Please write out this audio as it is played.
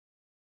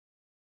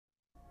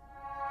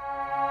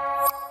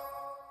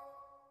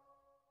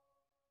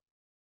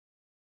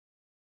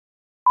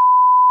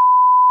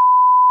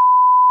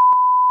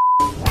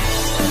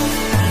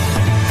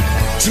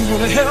Do you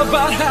wanna hear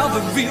about how the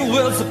real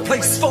world's a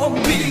place for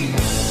me?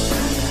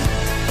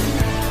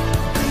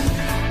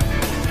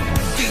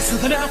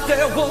 Something out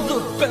there will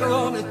look better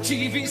on a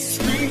TV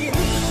screen.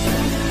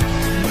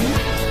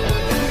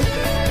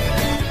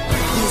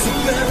 There's a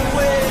better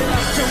way,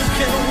 I don't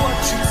care what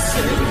you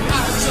say.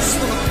 I just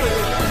wanna play,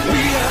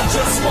 I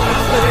just wanna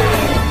play.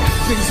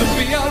 Things will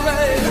be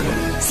alright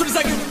as soon as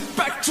I get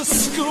back to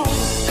school.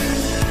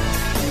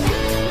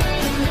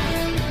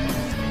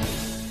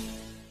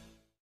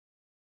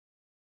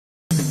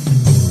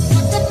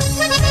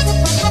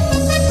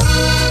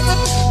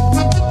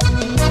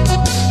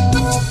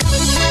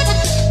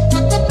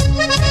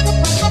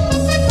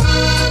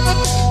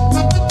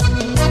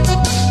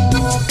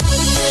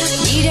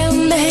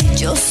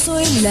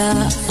 La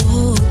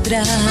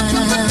otra,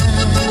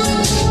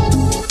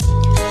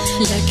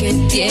 la que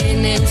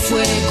tiene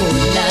fuego,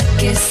 la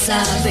que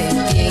sabe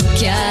bien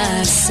qué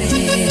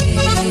hacer.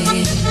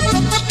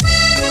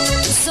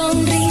 Tu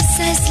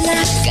sonrisa es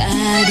la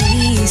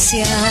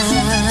caricia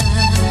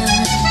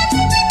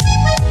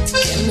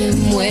que me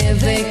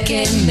mueve,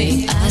 que me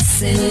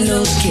hace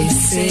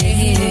enloquecer.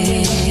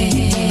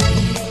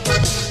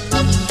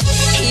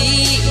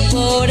 Y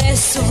por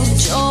eso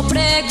yo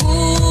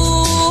pregunto,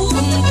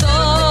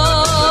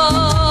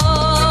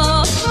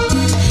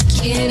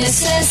 ¿quién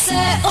es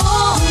ese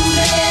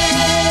hombre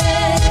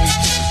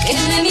que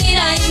me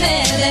mira y me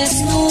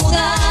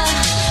desnuda?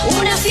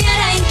 Una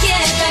fiera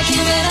inquieta que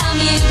me da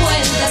mil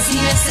vueltas y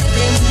me hace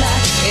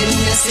temblar, pero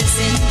me hace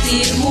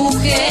sentir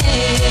mujer.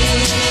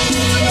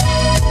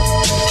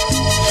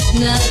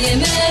 Nadie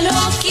me lo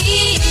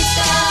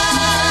quita,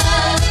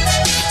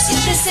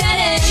 siempre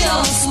seré yo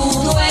su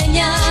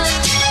dueña,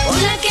 por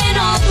la que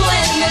no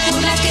duerme,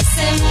 por la que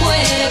se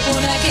muere,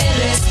 por la que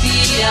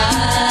respira.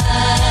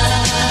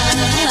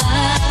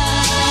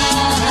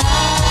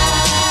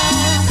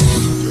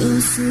 Yo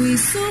soy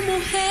su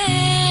mujer.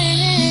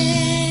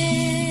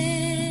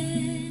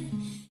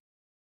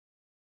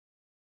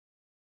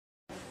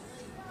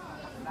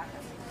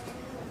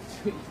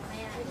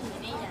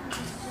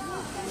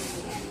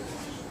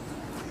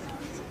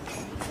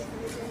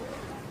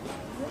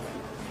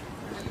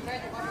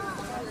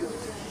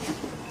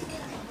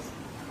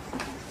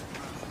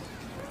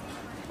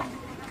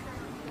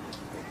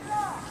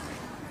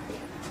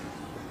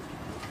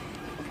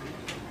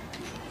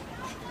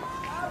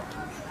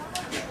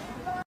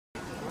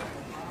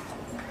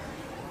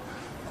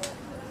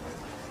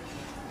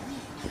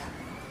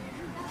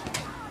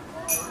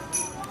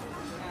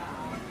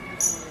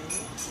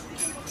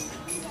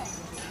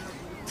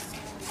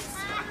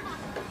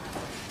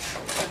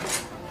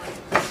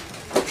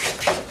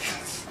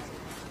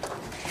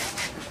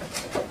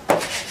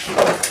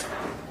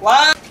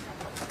 What?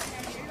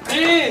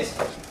 This!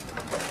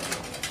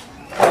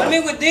 Help me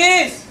with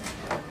this!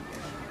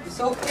 It's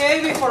so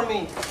heavy for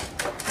me.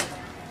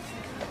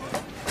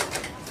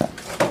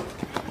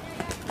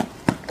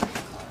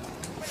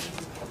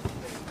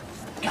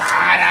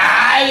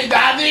 Caray,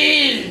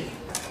 Daddy!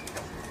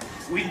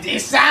 With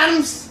these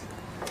arms?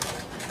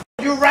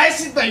 You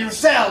rise it by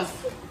yourself.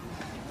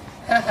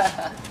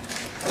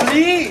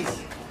 Please!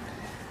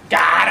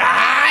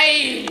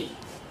 Caray!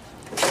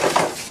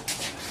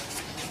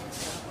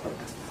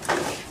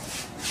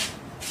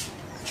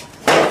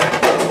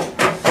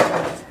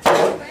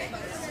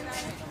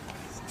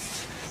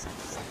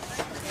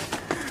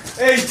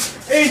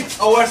 Hey,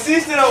 our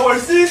sister!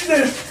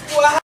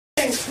 What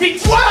happened?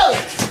 Speak well!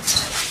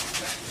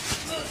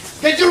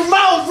 Get your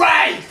mouth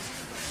right!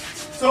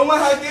 Someone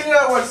has killed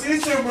our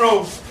sister,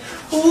 bro.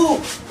 Who?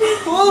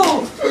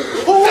 No!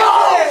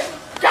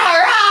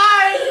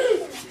 Caray!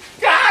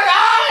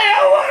 Caray,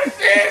 our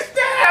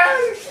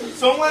sister!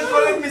 Someone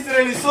called Mr.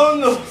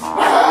 Elizondo.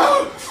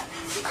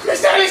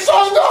 ¡Mr.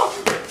 Elizondo!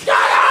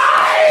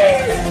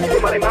 ¡Caray!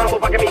 Súmale mambo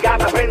pa' que mi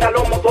gata prenda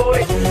los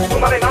motores.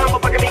 Súmale mambo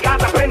pa' que mi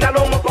gata prenda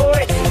los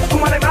motores.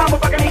 Súmale mambo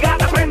pa' que mi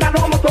gata prenda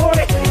los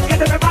motores. Que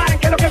se preparen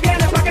que lo que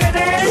viene es pa' que le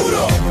den.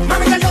 Duro.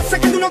 Mamita, yo sé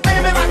que tú no te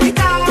me vas a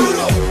quitar.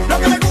 Duro. Lo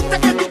que me gusta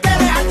es que tú te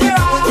dejas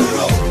llevar.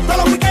 Duro. Todos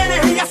los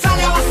weekends ella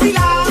sale a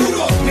vacilar.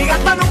 Duro. Mi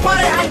gata no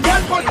para de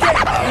janguear porque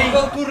We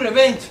go to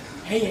revenge.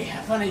 Hey, I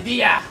have an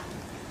idea.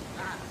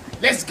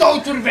 Let's go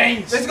to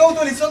revenge. Let's go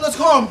to Elizondo's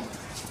home.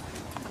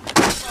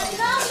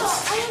 Fernando,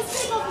 I am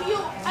sick of you.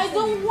 I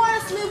don't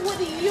want to sleep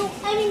with you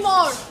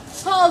anymore.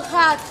 Cold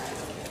heart.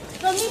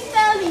 Let me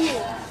tell you,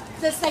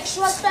 the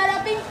sexual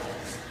therapy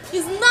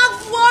is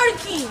not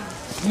working.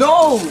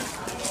 No!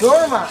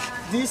 Norma,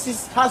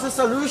 has a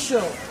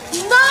solution.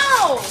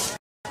 No!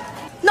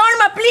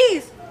 Norma,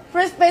 please,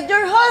 respect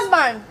your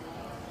husband.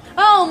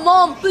 Oh,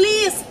 Mom,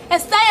 please,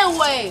 stay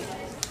away.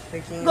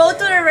 Go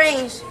to the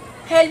range.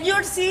 Help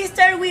your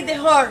sister with the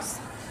horse.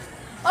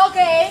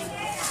 Okay.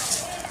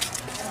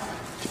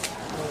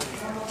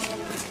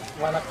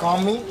 Wanna call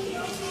me?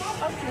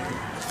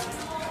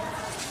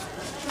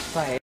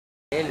 Okay.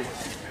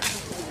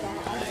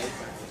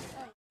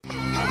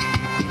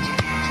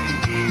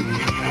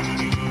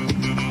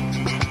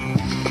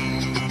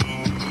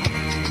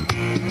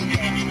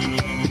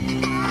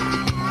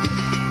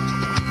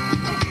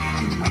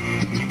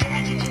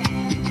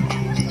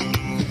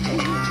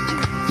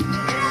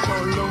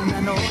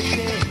 noche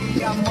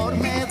de amor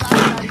me va a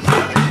dar.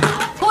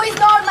 Who is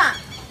Norma?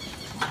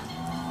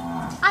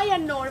 I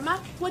am Norma.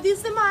 What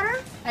is the matter?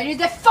 Are you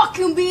the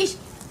fucking bitch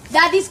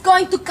that is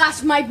going to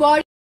catch my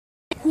body?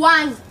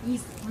 Juan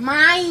is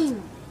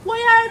mine.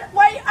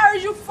 Why are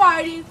you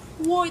fighting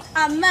with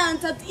a man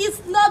that is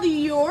not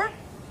yours?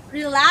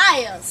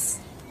 Relax.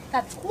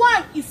 That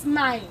Juan is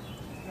mine.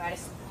 You are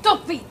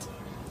stupid.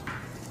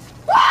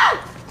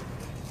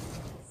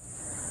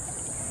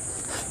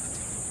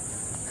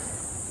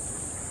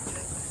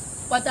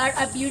 What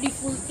a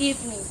beautiful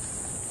evening.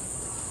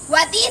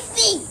 What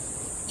evening?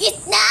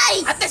 It's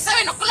night. At the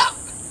 7 o'clock.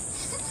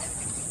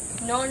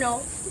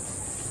 No.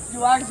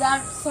 You are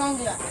that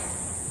songla.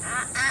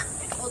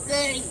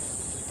 Okay.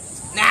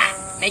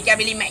 Nah, make I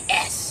believe my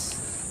ass.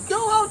 No,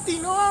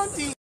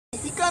 auntie.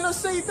 He cannot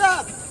say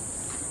that.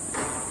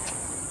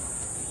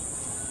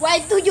 Why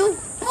do you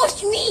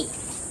push me?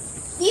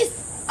 This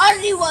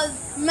horrible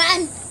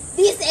man,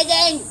 this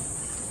again.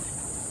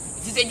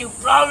 This is your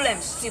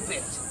problem,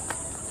 stupid.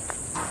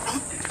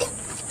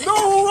 No,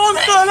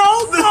 auntie.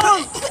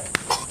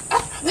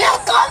 No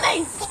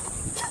comments.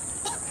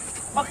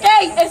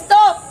 Okay,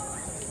 stop.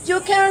 You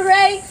can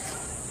raise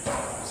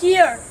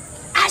here.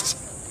 Ash,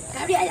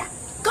 Gabriela,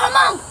 come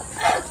on.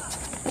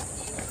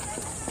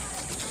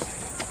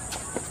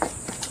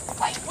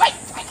 Wait.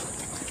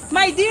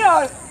 My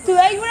dear,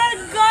 today we are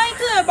going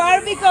to the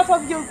bar because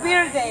of your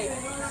birthday.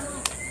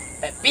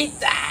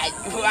 Pepita,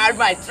 you are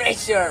my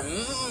treasure.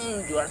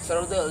 You are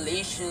so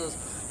delicious,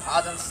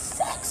 hot and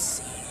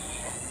sexy.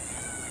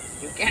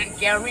 You can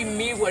carry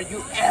me where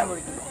you ever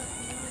go.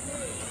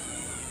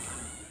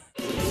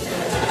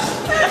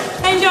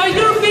 Enjoy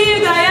your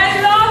birthday.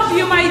 I love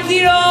you, my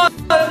dear.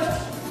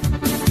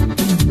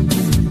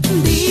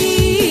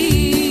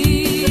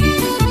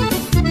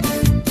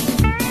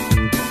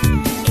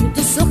 En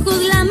tus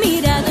ojos la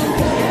mirada.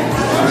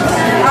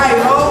 Hi,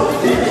 ho.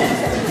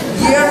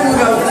 Yeah, we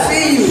don't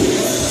see you.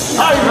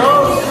 Hi, ho.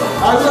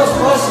 I was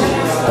watching.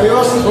 I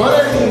was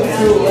calling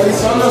to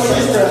Alexander's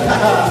sister.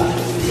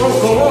 So,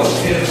 come on.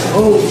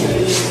 Oh,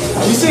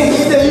 you see me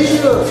the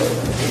usual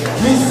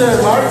Mr.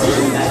 Martin?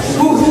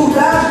 Who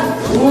that?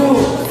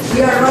 We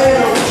are right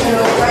home.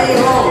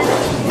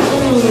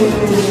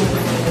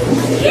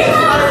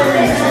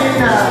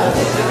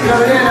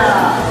 Gabriela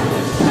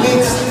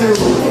needs to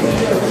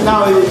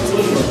now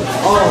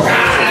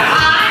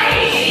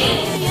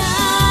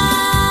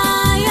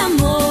Ay,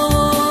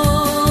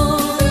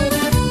 amor,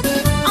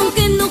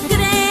 aunque no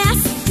creas,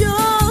 yo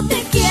te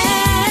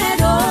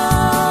quiero.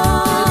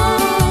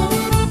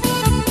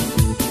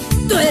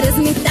 Tú eres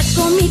mi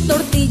taco, mi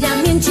tortilla,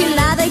 mi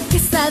enchilada y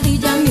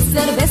quesadilla, mi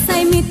cerveza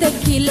y mi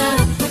tequila.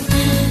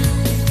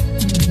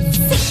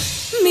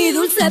 Sí, mi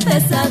dulce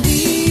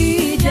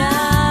pesadilla.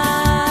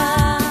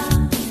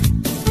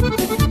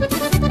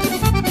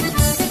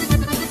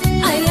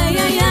 Ay,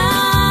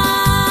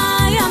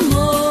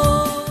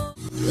 amor,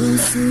 yo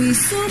soy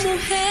su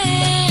mujer.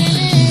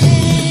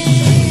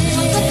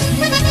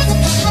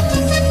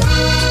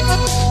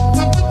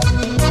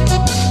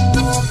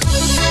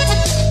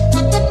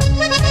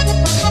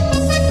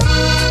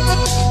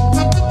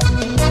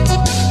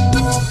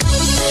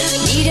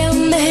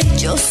 Mírame,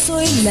 yo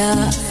soy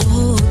la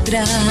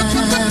otra,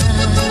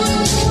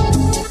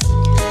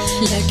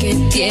 la que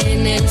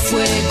tiene el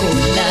fuego,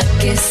 la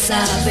que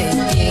sabe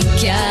bien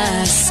qué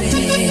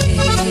hacer.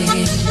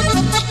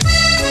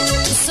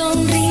 Tu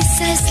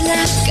sonrisa es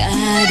la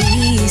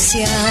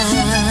caricia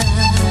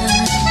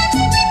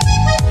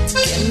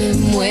que me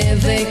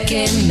mueve,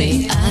 que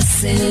me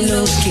hace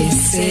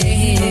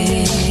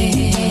enloquecer.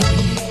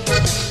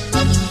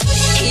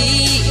 Y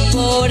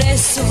por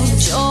eso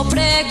yo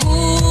pregunto,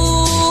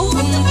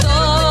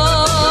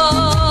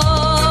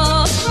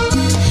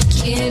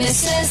 ¿quién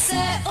es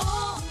ese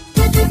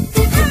hombre?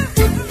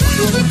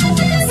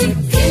 Si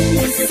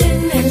tienes en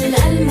el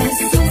alma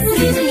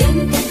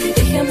sufrimiento,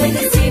 déjame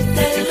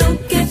decirte lo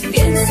que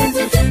pienso.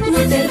 No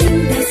te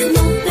rindas,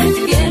 no te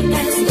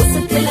pierdas,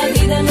 gózate la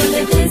vida, no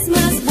le des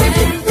más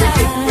vueltas.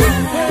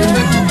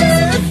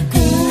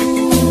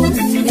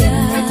 Cumbia,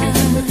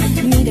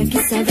 mira qué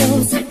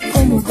sabroso,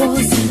 como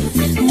goza,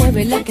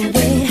 mueve la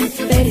cadera,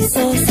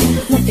 perezosa.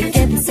 No te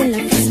quedes en la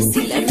casa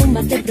si la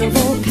rumba te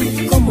provoca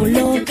como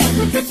loca.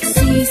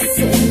 Sí,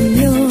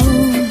 señor.